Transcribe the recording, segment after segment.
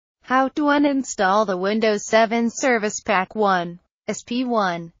How to uninstall the Windows 7 Service Pack 1,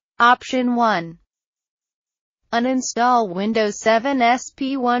 SP1. Option 1. Uninstall Windows 7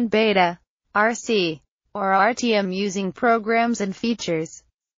 SP1 Beta, RC, or RTM using Programs and Features.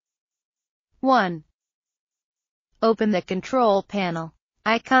 1. Open the Control Panel,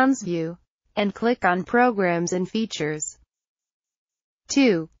 Icons view, and click on Programs and Features.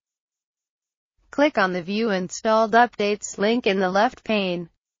 2. Click on the View Installed Updates link in the left pane.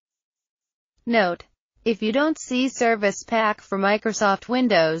 Note: if you don't see Service Pack for Microsoft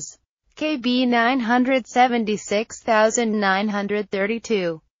Windows, KB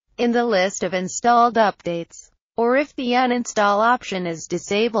 976932, in the list of installed updates, or if the uninstall option is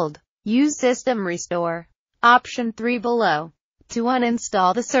disabled, use System Restore, option 3 below, to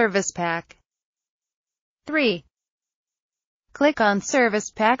uninstall the Service Pack. 3. Click on Service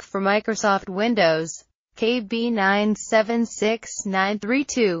Pack for Microsoft Windows, KB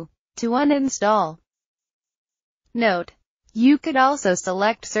 976932, to uninstall. Note: you could also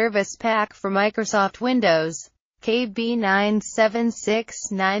select Service Pack for Microsoft Windows, KB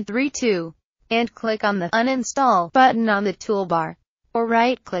 976932, and click on the Uninstall button on the toolbar, or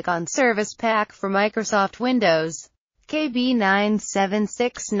right-click on Service Pack for Microsoft Windows, KB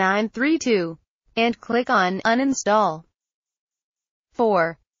 976932, and click on Uninstall.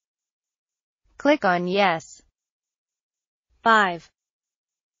 4. Click on Yes. 5.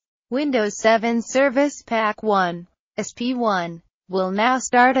 Windows 7 Service Pack 1, SP1, will now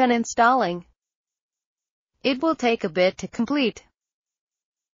start uninstalling. It will take a bit to complete.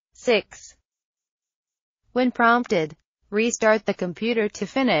 6. When prompted, restart the computer to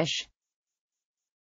finish.